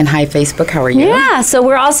everybody? And hi, Facebook, how are you? Yeah, so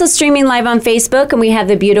we're also streaming live on Facebook, and we have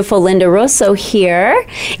the beautiful Linda Rouseau here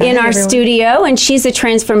in our studio, and she's a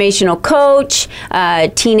transformational coach,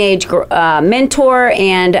 teenage mentor,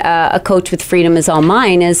 and a coach with Freedom Is All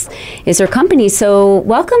Mine is her company. So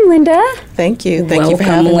welcome, Linda. Thank you. Thank you for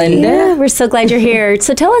having Linda. me. Yeah, we're so glad you're here.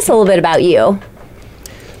 So tell us a little bit about you.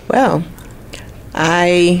 Well,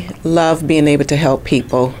 I love being able to help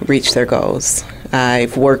people reach their goals.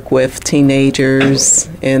 I've worked with teenagers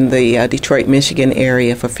in the Detroit, Michigan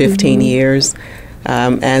area for 15 years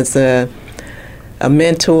as a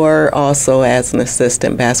mentor, also as an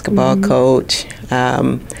assistant basketball coach,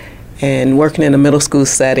 and working in a middle school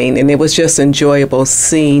setting. And it was just enjoyable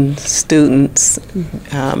seeing students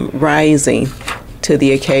rising to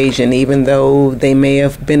the occasion, even though they may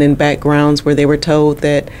have been in backgrounds where they were told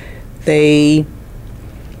that they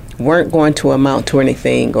weren't going to amount to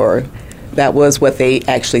anything, or that was what they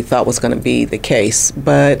actually thought was going to be the case.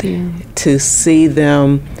 But to see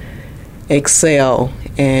them excel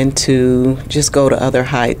and to just go to other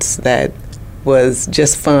heights, that was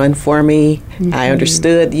just fun for me. I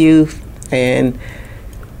understood youth, and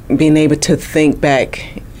being able to think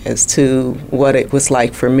back as to what it was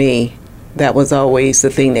like for me, that was always the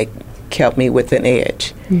thing that kept me with an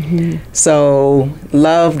edge. So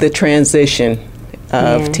love the transition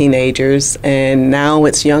of teenagers, and now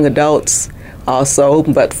it's young adults also,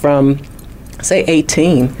 but from say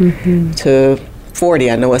 18 to 40.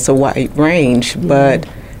 I know it's a wide range, but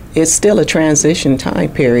it's still a transition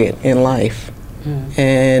time period in life.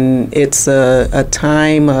 And it's a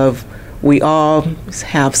time of, we all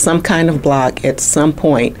have some kind of block at some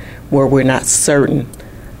point where we're not certain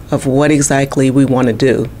of what exactly we want to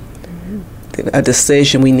do, a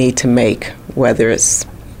decision we need to make, whether it's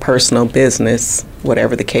personal, business,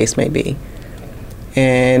 whatever the case may be.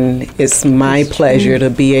 And it's my pleasure to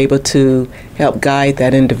be able to help guide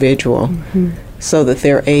that individual so that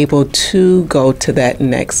they're able to go to that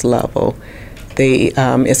next level.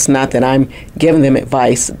 It's not that I'm giving them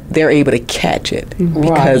advice, they're able to catch it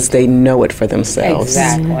because they know it for themselves.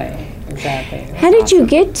 Exactly. How did you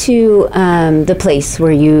get to the place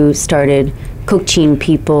where you started coaching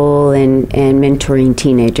people and mentoring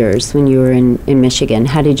teenagers when you were in Michigan?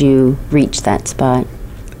 How did you reach that spot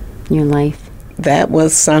in your life? That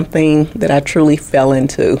was something that I truly fell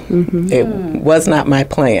into. It was not my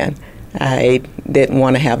plan. I didn't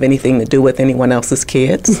want to have anything to do with anyone else's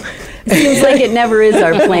kids. It seems like it never is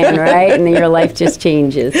our plan, right? And then your life just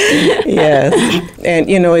changes. Yes. And,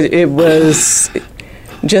 it was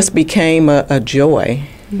just became a joy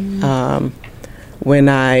when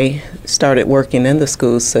I started working in the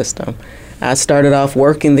school system. I started off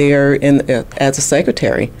working there as a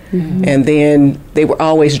secretary, and then they were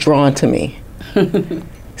always drawn to me.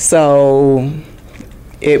 So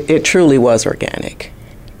it truly was organic.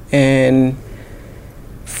 And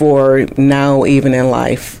for now, even in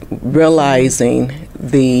life, realizing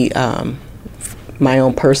my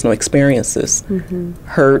own personal experiences,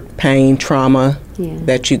 hurt, pain, trauma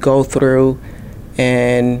that you go through,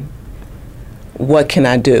 and what can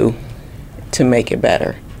I do to make it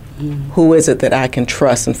better? Who is it that I can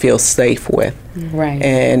trust and feel safe with?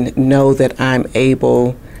 And know that I'm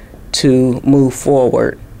able to move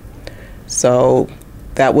forward. So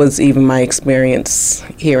that was even my experience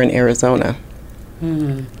here in Arizona.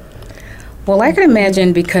 Well, I can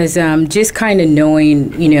imagine, because just kind of knowing,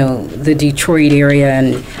 the Detroit area,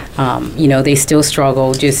 and, they still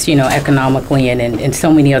struggle just, economically and in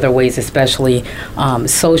so many other ways, especially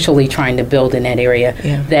socially trying to build in that area,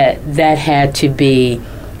 that had to be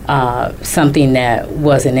something that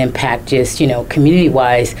was an impact just,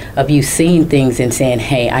 community-wise, of you seeing things and saying,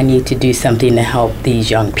 hey, I need to do something to help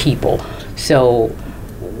these young people. So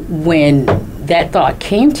when that thought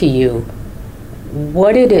came to you,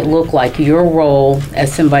 what did it look like, your role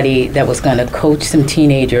as somebody that was going to coach some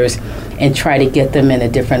teenagers and try to get them in a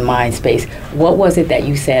different mind space. What was it that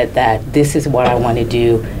you said that this is what I want to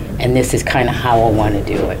do and this is kind of how I want to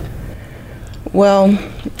do it? Well,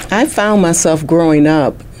 I found myself growing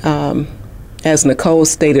up, as Nicole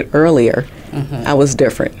stated earlier, I was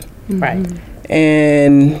different. Right.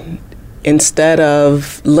 And instead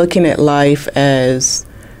of looking at life as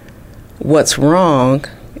what's wrong,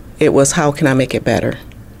 it was how can I make it better?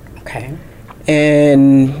 Okay.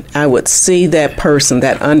 And I would see that person,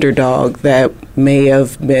 that underdog that may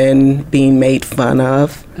have been being made fun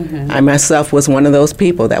of. I myself was one of those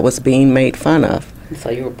people that was being made fun of. So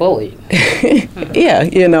you were bullied. Yeah,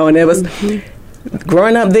 and it was,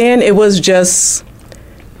 growing up then, it was just,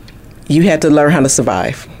 you had to learn how to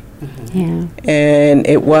survive. Yeah. And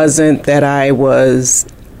it wasn't that I was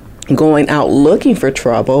going out looking for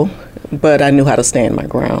trouble, but I knew how to stand my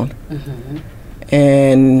ground.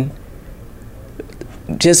 And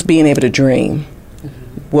just being able to dream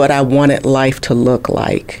what I wanted life to look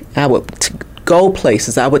like. I would go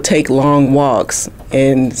places. I would take long walks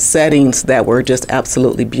in settings that were just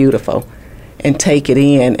absolutely beautiful and take it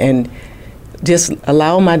in and just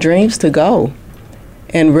allow my dreams to go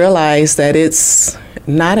and realize that it's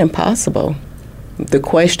not impossible. The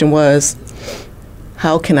question was,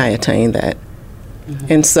 how can I attain that?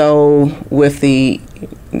 And so with the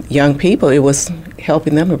young people, it was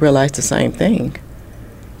helping them to realize the same thing.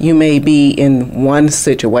 You may be in one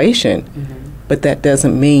situation, but that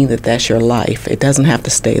doesn't mean that that's your life. It doesn't have to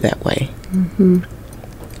stay that way.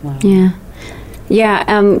 Wow. Yeah.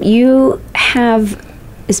 Yeah, you have,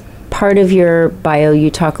 as part of your bio, you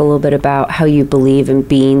talk a little bit about how you believe in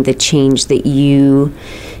being the change that you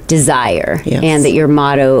desire. Yes. And that your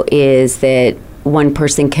motto is that one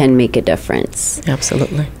person can make a difference.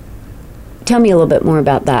 Absolutely. Tell me a little bit more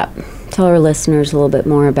about that. Tell our listeners a little bit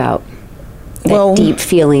more about that deep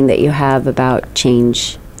feeling that you have about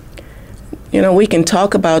change. We can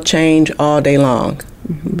talk about change all day long,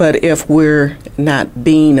 but if we're not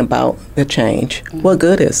being about the change, what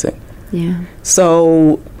good is it? Yeah.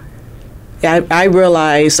 So I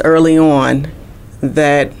realized early on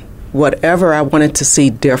that whatever I wanted to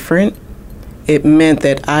see different, it meant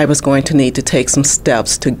that I was going to need to take some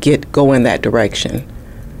steps to go in that direction.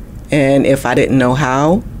 And if I didn't know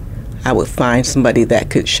how, I would find somebody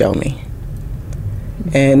that could show me.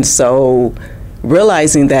 And so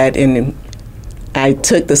realizing that, and I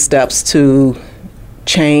took the steps to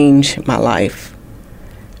change my life,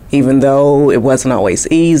 even though it wasn't always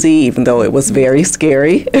easy, even though it was very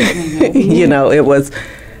scary. I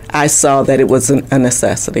saw that it was a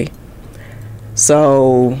necessity.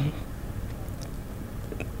 So,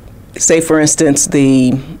 say for instance,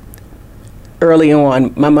 early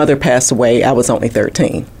on, my mother passed away. I was only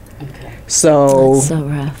 13. Okay. So, that's so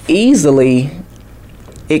rough. Easily,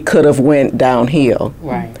 it could have went downhill.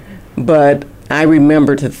 Right. But I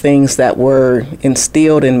remembered the things that were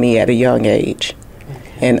instilled in me at a young age.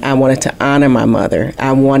 Okay. And I wanted to honor my mother.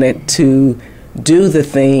 I wanted to do the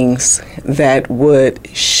things that would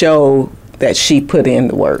show that she put in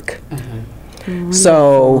the work.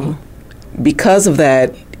 So because of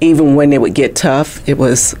that, even when it would get tough, it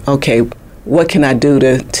was, okay, what can I do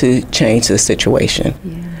to change the situation?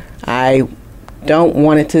 Yeah. I don't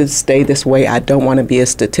want it to stay this way. I don't want to be a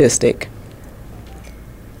statistic.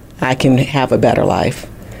 I can have a better life.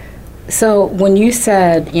 So when you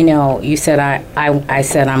said, I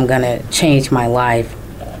said I'm going to change my life,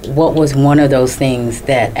 what was one of those things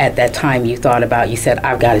that at that time you thought about? You said,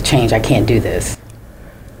 I've got to change. I can't do this.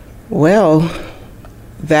 Well,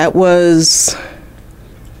 that was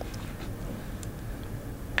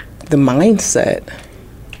the mindset.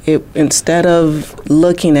 Instead of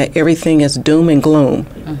looking at everything as doom and gloom,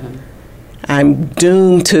 I'm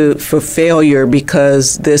doomed for failure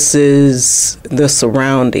because this is the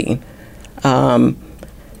surrounding,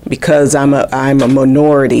 because I'm a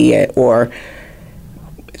minority or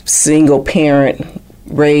single parent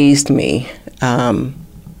raised me.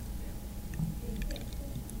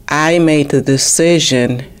 I made the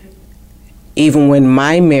decision, even when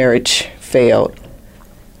my marriage failed,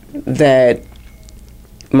 that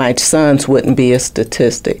my sons wouldn't be a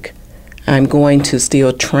statistic. I'm going to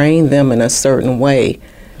still train them in a certain way,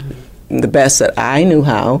 the best that I knew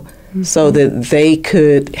how, so that they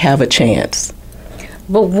could have a chance.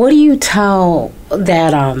 But what do you tell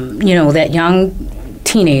that, that young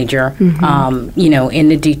teenager, in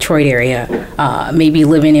the Detroit area, maybe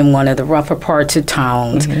living in one of the rougher parts of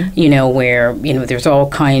towns, where, there's all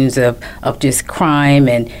kinds of just crime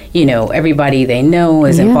and, everybody they know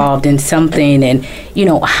is involved in something. And,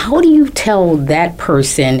 how do you tell that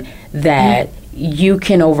person that you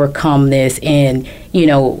can overcome this and,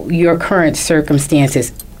 your current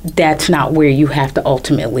circumstances that's not where you have to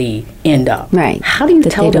ultimately end up. Right. How do you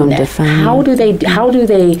tell them that? How do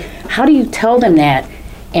you tell them that,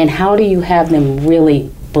 and how do you have them really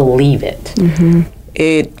believe it? Mm-hmm.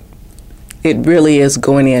 It really is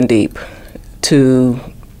going in deep to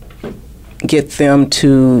get them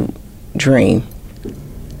to dream.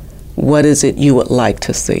 What is it you would like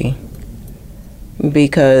to see?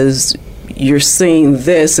 Because you're seeing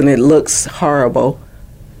this and it looks horrible.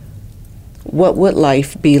 What would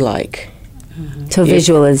life be like? Mm-hmm. So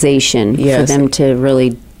visualization for them to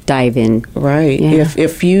really dive in. Right. Yeah.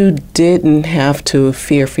 If you didn't have to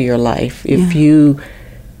fear for your life, if you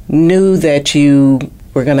knew that you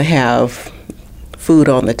were going to have food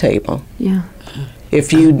on the table. Yeah.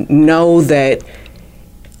 If you know that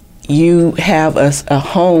you have a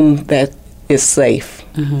home that is safe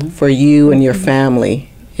for you and your family,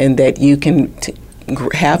 and that you can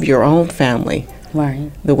have your own family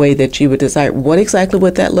the way that you would desire, what exactly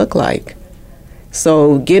would that look like?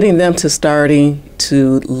 So getting them to starting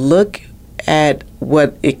to look at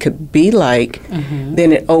what it could be like,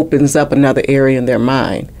 then it opens up another area in their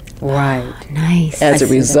mind. Right. Nice. As a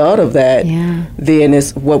result of that, then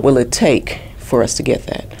it's what will it take for us to get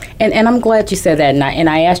that? And I'm glad you said that, and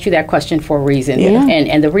I asked you that question for a reason. Yeah.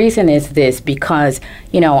 And the reason is this, because,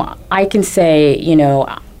 I can say,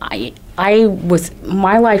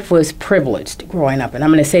 my life was privileged growing up, and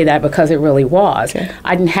I'm going to say that because it really was. Okay.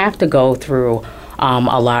 I didn't have to go through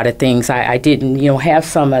a lot of things. I didn't, have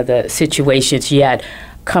some of the situations yet.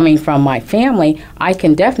 Coming from my family, I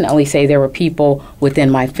can definitely say there were people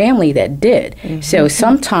within my family that did. So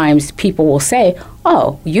sometimes people will say,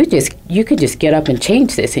 "Oh, you could just get up and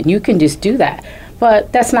change this, and you can just do that."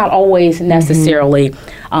 But that's not always necessarily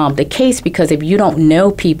the case, because if you don't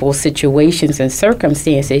know people's situations and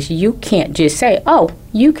circumstances, you can't just say, "Oh,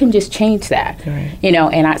 you can just change that." Right.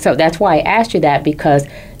 And so that's why I asked you that, because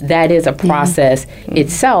that is a process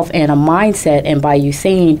itself and a mindset. And by you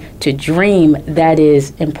saying to dream, that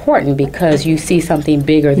is important, because you see something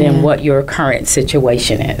bigger than what your current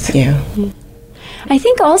situation is. Yeah. I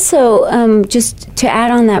think also, just to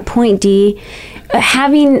add on that point, Dee,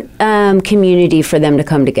 having community for them to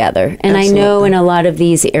come together. And Absolutely. I know in a lot of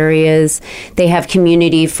these areas, they have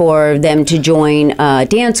community for them to join a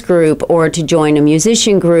dance group or to join a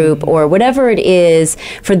musician group or whatever it is,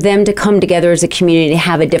 for them to come together as a community, to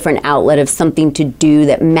have a different outlet of something to do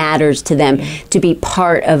that matters to them, to be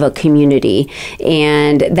part of a community.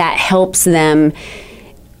 And that helps them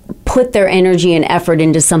put their energy and effort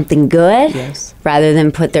into something good rather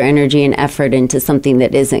than put their energy and effort into something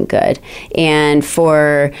that isn't good. And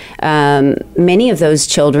for many of those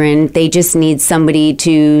children, they just need somebody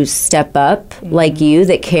to step up like you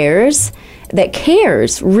that cares,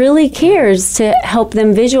 really cares, to help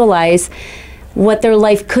them visualize what their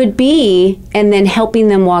life could be, and then helping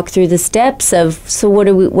them walk through the steps of, so what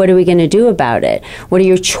are we going to do about it? What are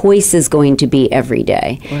your choices going to be every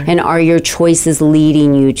day? Right. And are your choices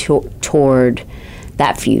leading you toward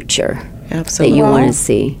that future that you want to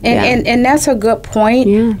see? And that's a good point.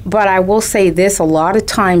 Yeah. But I will say this, a lot of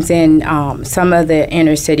times in some of the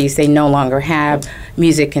inner cities, they no longer have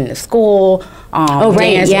music in the school.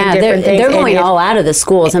 They're going all out of the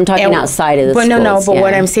schools. I'm talking outside of the schools. But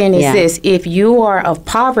what I'm saying is this: if you are of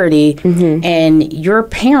poverty and your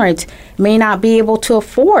parents may not be able to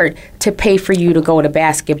afford to pay for you to go to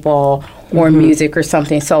basketball or music or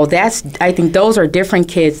something, so I think those are different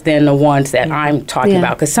kids than the ones that I'm talking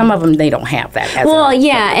about, because some of them, they don't have that.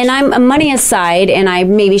 And I'm money aside, and I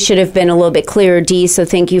maybe should have been a little bit clearer, Dee, so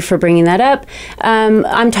thank you for bringing that up.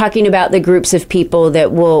 I'm talking about the groups of people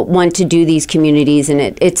that will want to do these communities, and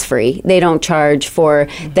it's free. They don't charge for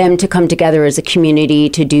them to come together as a community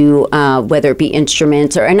to do, whether it be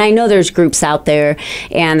instruments and I know there's groups out there,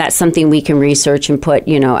 and that's something we can research and put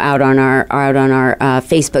out on our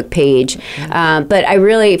Facebook page. But I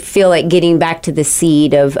really feel like getting back to the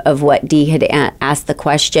seed of what Dee had asked the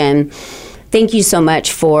question. Thank you so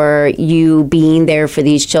much for you being there for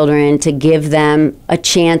these children, to give them a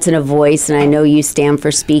chance and a voice. And I know you stand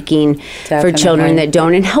for speaking for children that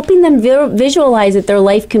don't, and helping them visualize that their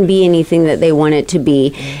life can be anything that they want it to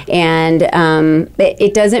be. And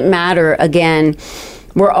it doesn't matter, again,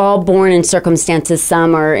 we're all born in circumstances.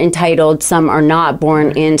 Some are entitled, some are not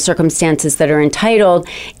born in circumstances that are entitled,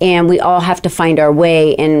 and we all have to find our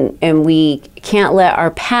way, and we can't let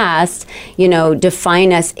our past,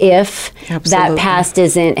 define us if that past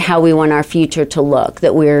isn't how we want our future to look,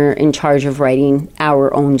 that we're in charge of writing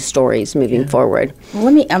our own stories moving forward.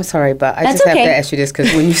 Well, I'm sorry, but I just have to ask you this,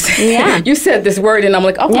 because when you say, you said this word, and I'm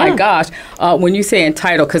like, oh my gosh, when you say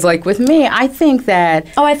entitled, because like with me, I think that...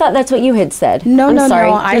 Oh, I thought that's what you had said. No,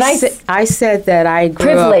 I said that I grew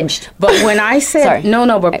privileged. Up, but when I said,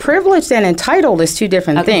 but privileged and entitled is two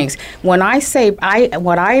different things. When I say,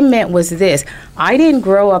 what I meant was this. I didn't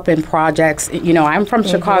grow up in projects, I'm from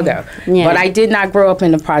Chicago, but I did not grow up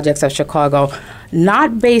in the projects of Chicago,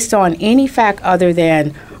 not based on any fact other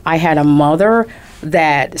than I had a mother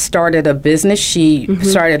that started a business. She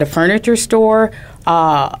started a furniture store,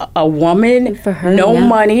 a woman,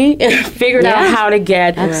 money, figured out how to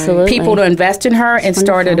get people to invest in her and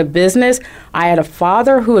started a business. I had a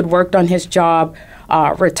father who had worked on his job,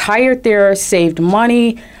 retired there, saved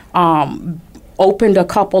money, opened a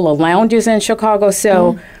couple of lounges in Chicago.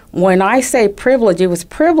 So when I say privilege, it was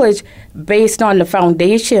privilege based on the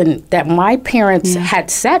foundation that my parents had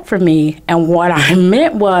set for me. And what I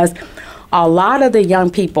meant was a lot of the young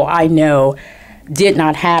people I know did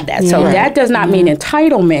not have that. So that does not mean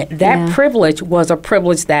entitlement. That privilege was a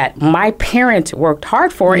privilege that my parents worked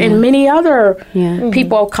hard for, and many other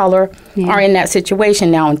people of color are in that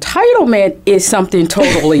situation. Now, entitlement is something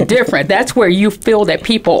totally different. That's where you feel that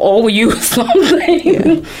people owe you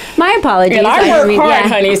something. My apologies. And I work hard,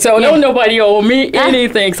 honey, so don't nobody owe me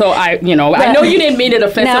anything. So I know you didn't mean it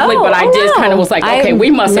offensively, but I just kind of was like, okay,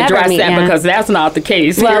 we must address that because that's not the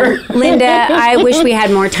case here. Linda, I wish we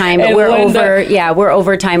had more time, but we're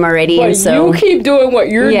over time already. But and so you keep doing what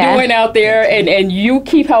you're doing out there, and you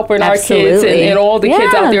keep helping our kids and all the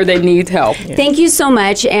kids out there that need help. Thank you so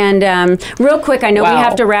much. And real quick, I know we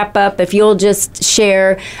have to wrap up. If you'll just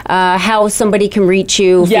share how somebody can reach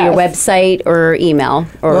you for your website or email.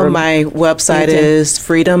 Or my website is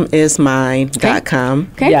freedomismine.com.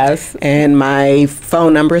 Okay. Yes. And my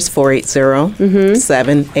phone number is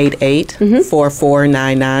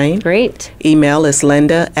 480-788-4499. Great. Email is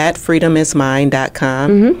linda@freedomismine.com.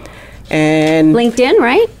 And LinkedIn,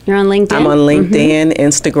 right? You're on LinkedIn? I'm on LinkedIn,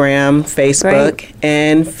 Instagram, Facebook.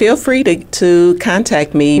 And feel free to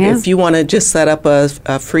contact me if you want to just set up a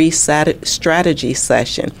free strategy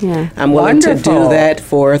session. I'm willing to do that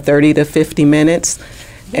for 30 to 50 minutes.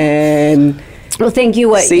 And well, thank you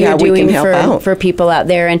what you're doing for people out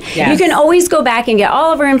there. And you can always go back and get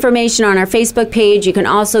all of our information on our Facebook page. You can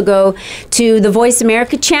also go to the Voice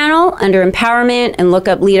America channel under Empowerment and look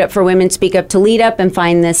up Lead Up for Women, Speak Up to Lead Up, and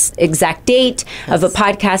find this exact date of a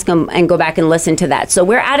podcast and go back and listen to that. So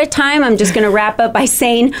we're out of time. I'm just going to wrap up by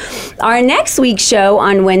saying our next week's show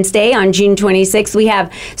on Wednesday, on June 26th, we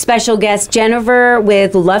have special guest Jennifer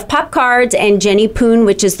with Love Pop Cards and Jenny Poon,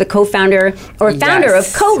 which is the co-founder or founder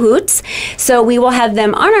of Cahoots. So we will have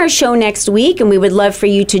them on our show next week, and we would love for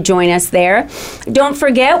you to join us there. Don't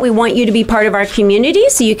forget, we want you to be part of our community,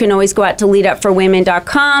 so you can always go out to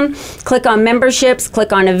leadupforwomen.com, click on memberships,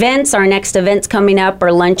 click on events. Our next events coming up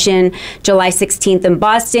are Luncheon July 16th in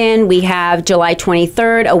Boston. We have July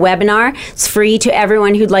 23rd, a webinar. It's free to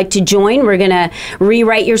everyone who'd like to join. We're going to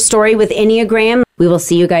rewrite your story with Enneagram. We will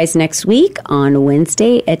see you guys next week on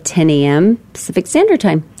Wednesday at 10 a.m. Pacific Standard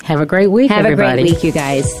Time. Have a great week, everybody. Have a great week, you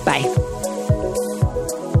guys. Bye.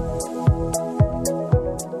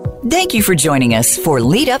 Thank you for joining us for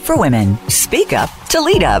Lead Up for Women. Speak up to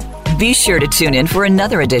lead up. Be sure to tune in for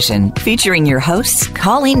another edition featuring your hosts,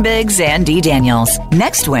 Colleen Biggs and Dee Daniels,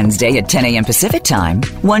 next Wednesday at 10 a.m. Pacific Time,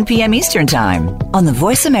 1 p.m. Eastern Time on the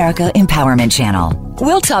Voice America Empowerment Channel.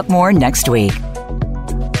 We'll talk more next week.